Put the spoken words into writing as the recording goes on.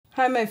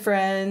Hi, my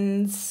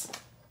friends.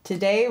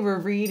 Today we're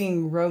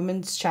reading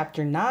Romans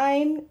chapter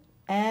 9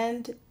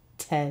 and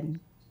 10.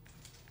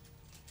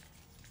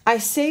 I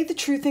say the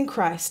truth in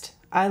Christ,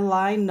 I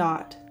lie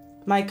not,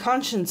 my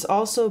conscience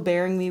also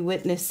bearing me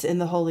witness in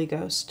the Holy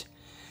Ghost,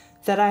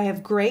 that I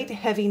have great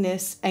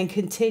heaviness and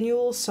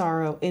continual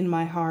sorrow in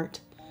my heart.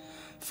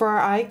 For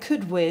I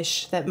could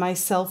wish that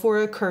myself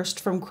were accursed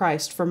from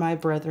Christ for my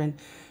brethren,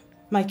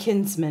 my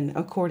kinsmen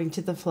according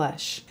to the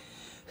flesh,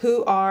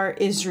 who are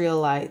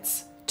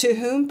Israelites, to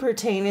whom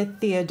pertaineth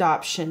the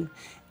adoption,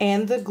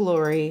 and the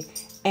glory,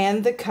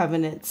 and the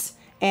covenants,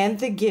 and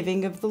the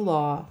giving of the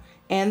law,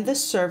 and the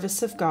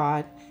service of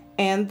God,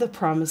 and the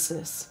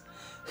promises,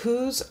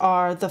 whose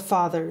are the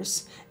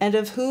fathers, and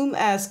of whom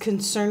as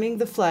concerning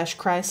the flesh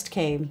Christ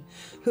came,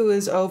 who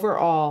is over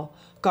all,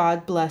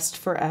 God blessed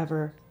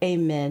forever.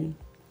 Amen.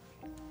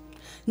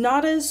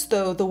 Not as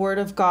though the word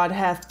of God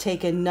hath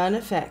taken none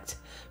effect,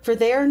 for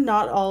they are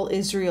not all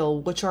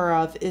Israel which are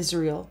of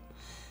Israel.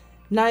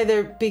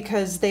 Neither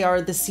because they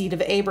are the seed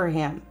of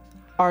Abraham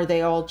are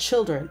they all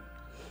children,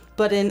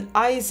 but in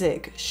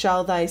Isaac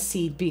shall thy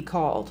seed be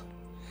called.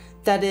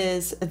 That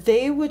is,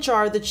 they which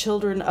are the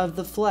children of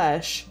the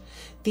flesh,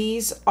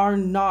 these are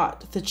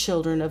not the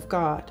children of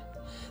God,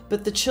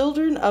 but the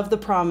children of the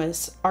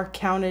promise are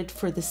counted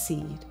for the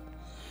seed.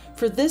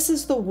 For this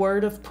is the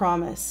word of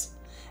promise.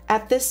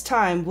 At this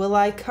time will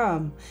I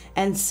come,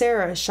 and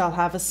Sarah shall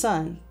have a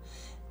son.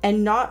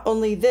 And not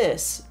only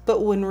this,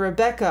 but when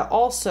Rebekah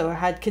also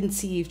had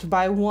conceived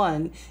by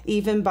one,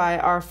 even by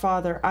our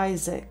father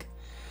Isaac.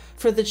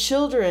 For the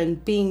children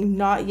being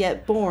not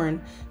yet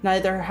born,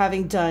 neither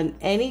having done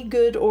any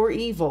good or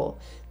evil,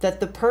 that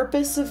the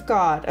purpose of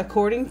God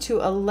according to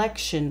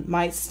election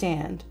might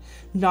stand,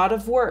 not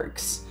of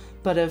works,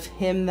 but of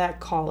him that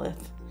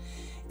calleth.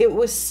 It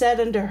was said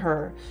unto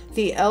her,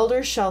 the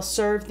elder shall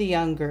serve the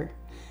younger.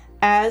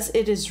 As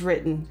it is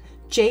written,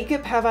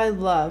 Jacob have I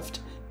loved,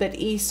 but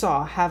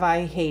Esau have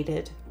I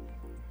hated.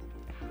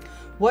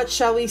 What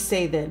shall we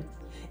say then?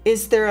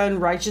 Is there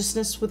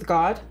unrighteousness with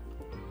God?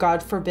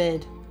 God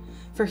forbid.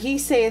 For he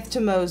saith to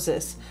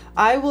Moses,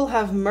 I will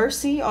have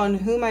mercy on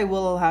whom I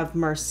will have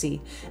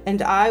mercy,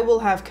 and I will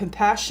have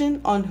compassion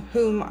on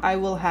whom I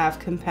will have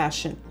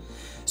compassion.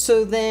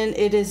 So then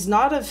it is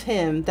not of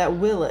him that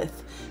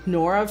willeth,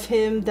 nor of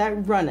him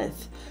that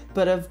runneth,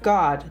 but of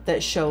God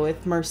that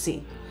showeth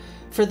mercy.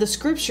 For the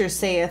scripture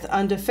saith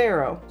unto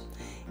Pharaoh,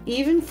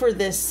 even for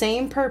this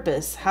same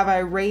purpose have I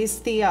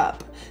raised thee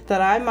up,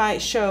 that I might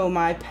show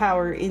my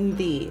power in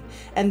thee,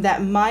 and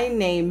that my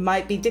name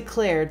might be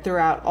declared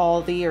throughout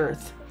all the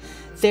earth.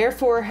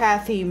 Therefore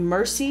hath he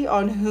mercy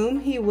on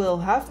whom he will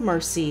have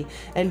mercy,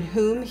 and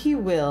whom he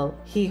will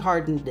he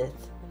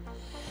hardeneth.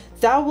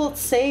 Thou wilt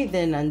say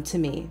then unto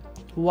me,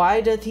 why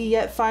doth he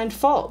yet find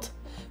fault?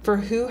 For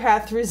who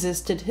hath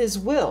resisted his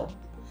will?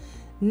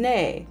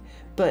 Nay,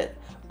 but,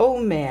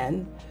 O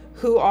man,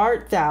 who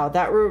art thou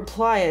that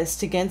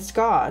repliest against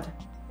God?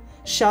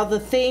 Shall the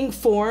thing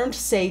formed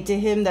say to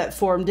him that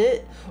formed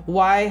it,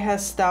 why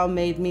hast thou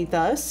made me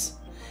thus?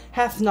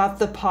 Hath not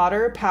the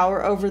potter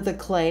power over the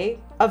clay,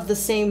 of the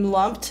same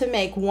lump to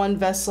make one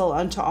vessel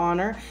unto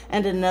honor,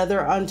 and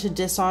another unto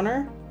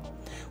dishonor?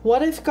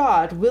 What if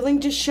God, willing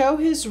to show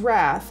his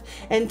wrath,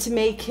 and to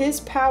make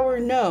his power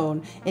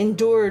known,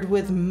 endured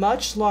with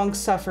much long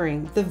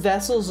suffering the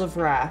vessels of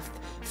wrath,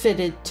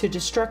 fitted to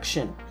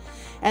destruction,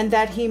 and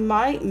that he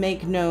might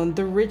make known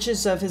the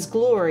riches of his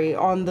glory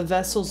on the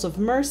vessels of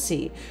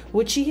mercy,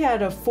 which he had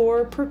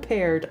afore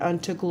prepared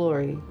unto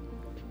glory?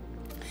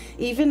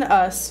 Even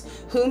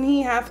us, whom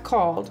he hath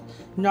called,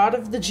 not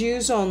of the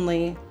Jews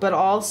only, but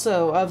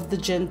also of the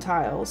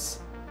Gentiles.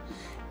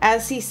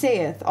 As he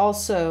saith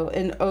also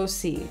in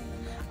Osee,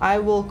 I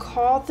will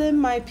call them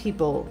my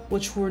people,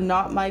 which were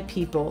not my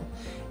people,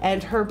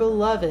 and her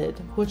beloved,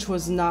 which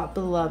was not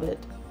beloved.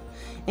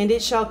 And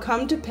it shall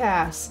come to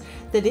pass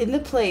that in the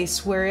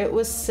place where it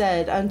was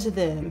said unto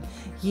them,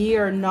 Ye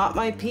are not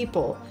my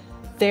people,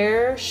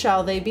 there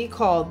shall they be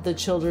called the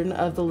children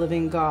of the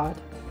living God.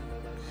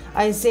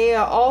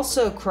 Isaiah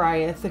also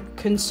crieth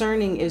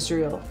concerning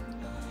Israel,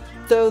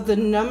 Though the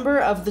number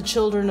of the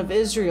children of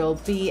Israel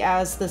be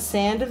as the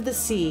sand of the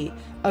sea,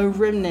 a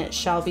remnant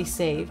shall be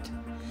saved.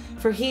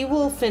 For he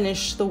will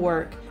finish the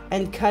work,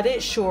 and cut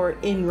it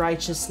short in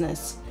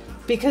righteousness,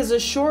 because a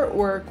short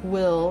work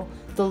will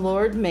the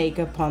Lord make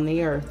upon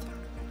the earth.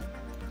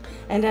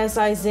 And as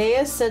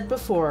Isaiah said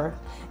before,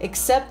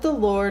 except the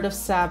Lord of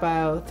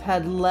Sabaoth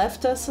had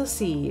left us a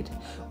seed,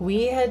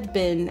 we had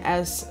been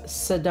as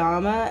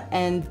Sodom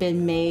and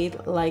been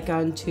made like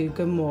unto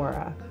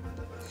Gomorrah.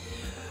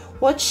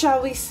 What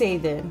shall we say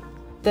then?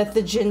 That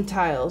the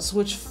Gentiles,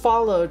 which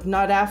followed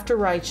not after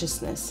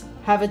righteousness,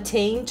 have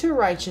attained to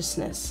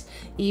righteousness,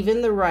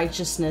 even the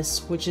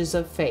righteousness which is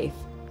of faith.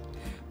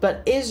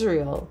 But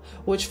Israel,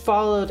 which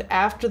followed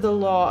after the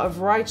law of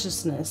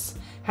righteousness,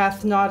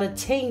 hath not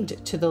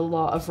attained to the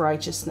law of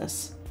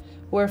righteousness.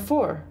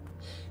 Wherefore?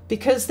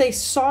 Because they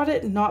sought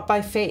it not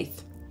by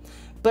faith,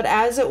 but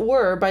as it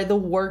were by the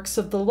works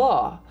of the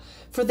law.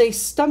 For they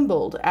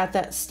stumbled at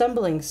that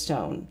stumbling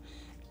stone,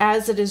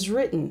 As it is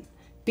written,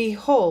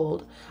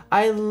 Behold,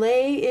 I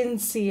lay in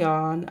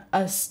Sion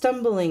a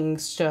stumbling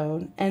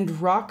stone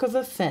and rock of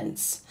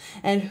offense,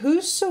 and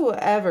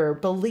whosoever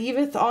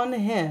believeth on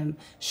him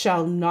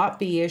shall not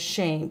be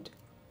ashamed.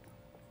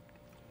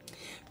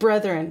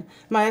 Brethren,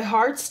 my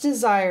heart's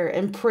desire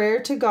and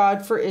prayer to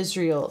God for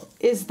Israel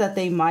is that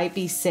they might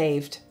be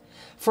saved.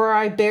 For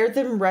I bear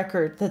them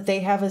record that they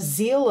have a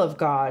zeal of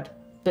God,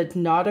 but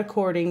not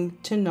according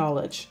to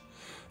knowledge.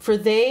 For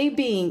they,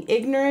 being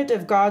ignorant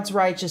of God's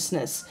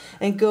righteousness,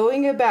 and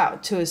going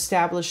about to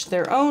establish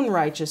their own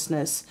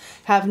righteousness,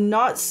 have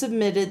not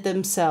submitted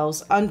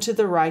themselves unto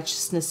the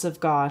righteousness of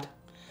God.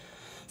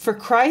 For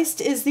Christ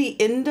is the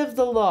end of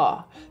the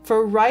law,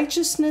 for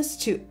righteousness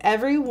to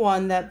every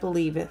one that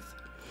believeth.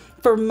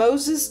 For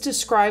Moses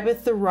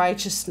describeth the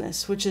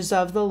righteousness which is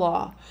of the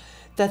law,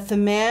 that the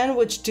man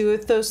which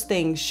doeth those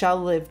things shall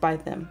live by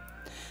them.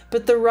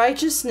 But the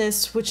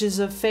righteousness which is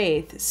of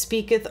faith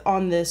speaketh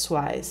on this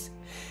wise,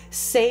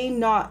 Say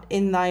not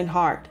in thine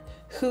heart,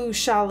 Who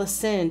shall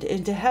ascend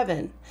into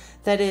heaven?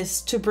 That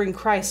is, to bring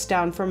Christ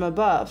down from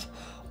above.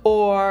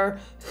 Or,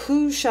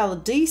 Who shall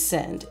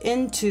descend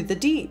into the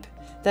deep?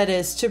 That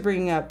is, to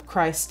bring up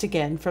Christ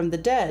again from the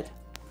dead.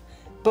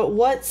 But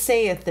what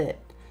saith it?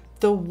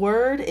 The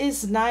word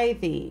is nigh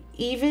thee,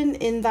 even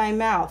in thy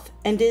mouth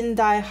and in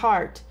thy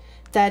heart.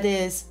 That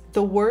is,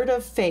 the word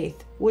of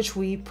faith which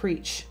we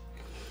preach.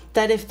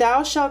 That if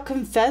thou shalt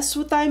confess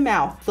with thy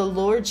mouth the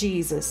Lord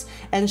Jesus,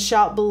 and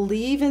shalt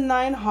believe in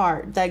thine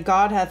heart that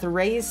God hath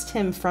raised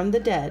him from the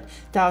dead,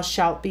 thou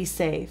shalt be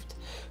saved.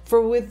 For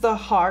with the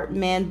heart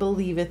man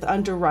believeth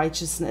unto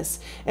righteousness,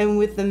 and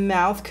with the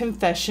mouth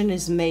confession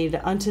is made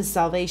unto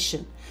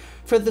salvation.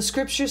 For the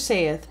scripture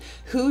saith,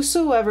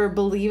 Whosoever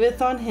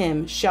believeth on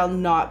him shall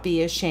not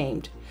be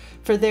ashamed.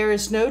 For there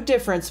is no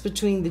difference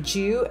between the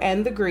Jew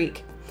and the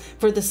Greek,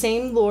 for the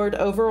same Lord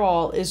over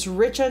all is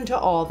rich unto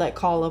all that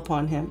call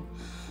upon him.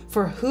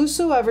 For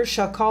whosoever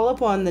shall call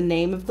upon the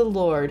name of the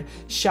Lord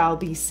shall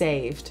be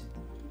saved.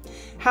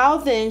 How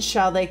then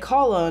shall they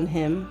call on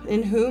him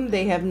in whom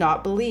they have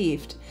not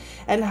believed?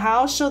 And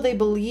how shall they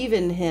believe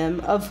in him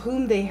of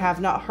whom they have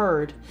not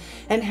heard?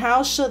 And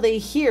how shall they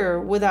hear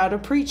without a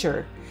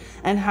preacher?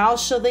 And how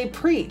shall they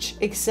preach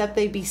except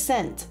they be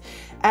sent?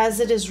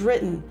 As it is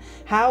written,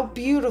 How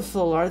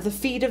beautiful are the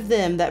feet of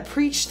them that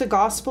preach the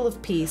gospel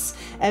of peace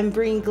and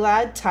bring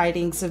glad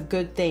tidings of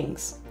good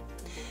things.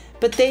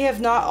 But they have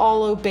not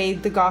all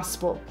obeyed the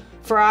gospel.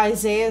 For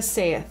Isaiah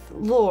saith,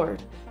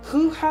 Lord,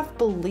 who hath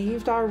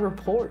believed our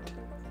report?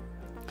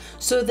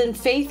 So then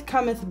faith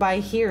cometh by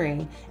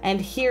hearing, and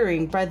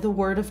hearing by the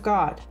word of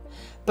God.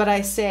 But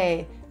I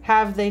say,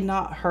 have they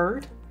not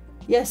heard?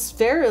 Yes,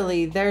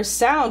 verily, their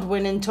sound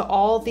went into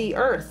all the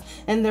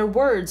earth, and their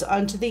words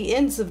unto the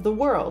ends of the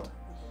world.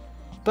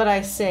 But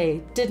I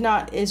say, did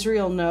not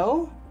Israel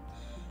know?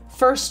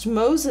 First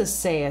Moses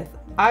saith,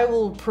 I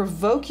will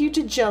provoke you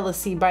to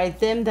jealousy by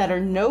them that are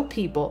no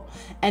people,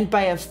 and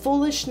by a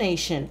foolish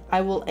nation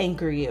I will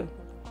anchor you.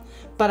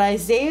 But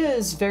Isaiah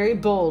is very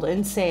bold,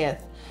 and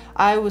saith,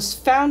 I was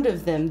found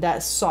of them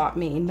that sought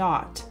me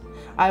not.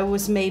 I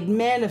was made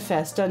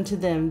manifest unto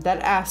them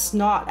that asked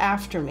not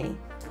after me.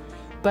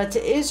 But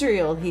to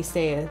Israel he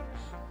saith,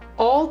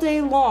 All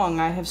day long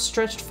I have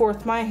stretched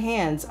forth my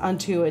hands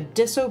unto a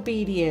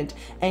disobedient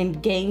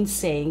and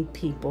gainsaying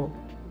people.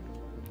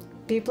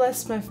 Be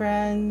blessed, my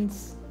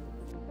friends.